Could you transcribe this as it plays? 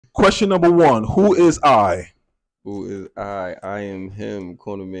Question number 1. Who is I? Who is I? I am him,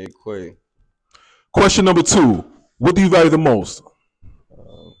 Koname Quay. Question number 2. What do you value the most?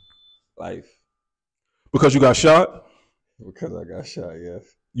 Life. Because you got shot? Because I got shot, yes.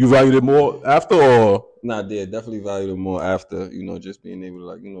 You valued it more after or? Nah, yeah, definitely valued it more after, just being able to,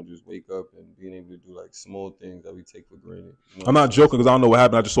 like, just wake up and being able to do, like, small things that we take for granted. I'm not joking because I don't know what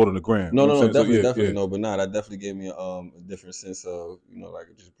happened. I just saw it on the gram. No, definitely. No, but nah, that definitely gave me a different sense of, like,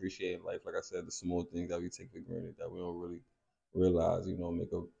 just appreciating life. Like I said, the small things that we take for granted that we don't really realize,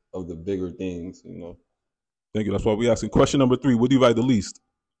 make up of the bigger things, Thank you. That's why we asking. Question number 3. What do you value the least?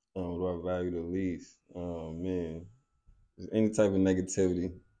 What do I value the least? Oh, man. Any type of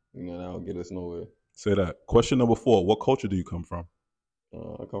negativity, that don't get us nowhere. Say that. Question number 4. What culture do you come from?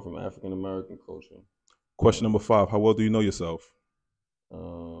 I come from African American culture. Question number 5. How well do you know yourself?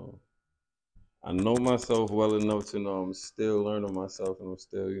 I know myself well enough to know I'm still learning myself, and I'm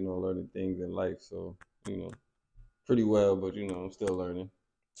still, learning things in life. So, pretty well, but, I'm still learning.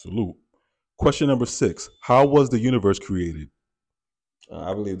 Salute. Question number 6. How was the universe created?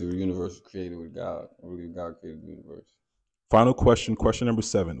 I believe the universe was created with God. I believe God created the universe. Final question. Question number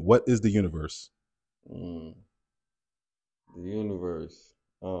 7. What is the universe? The universe.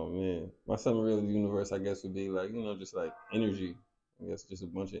 Oh, man. My summary of the universe, I guess, would be like, just like energy. I guess just a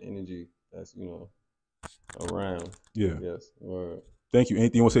bunch of energy that's, around. Yeah. Yes. Or, Thank you.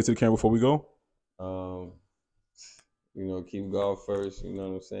 Anything you want to say to the camera before we go? Keep God first. You know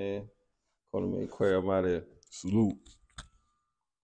what I'm saying? Koname Quay, I'm out here. Salute.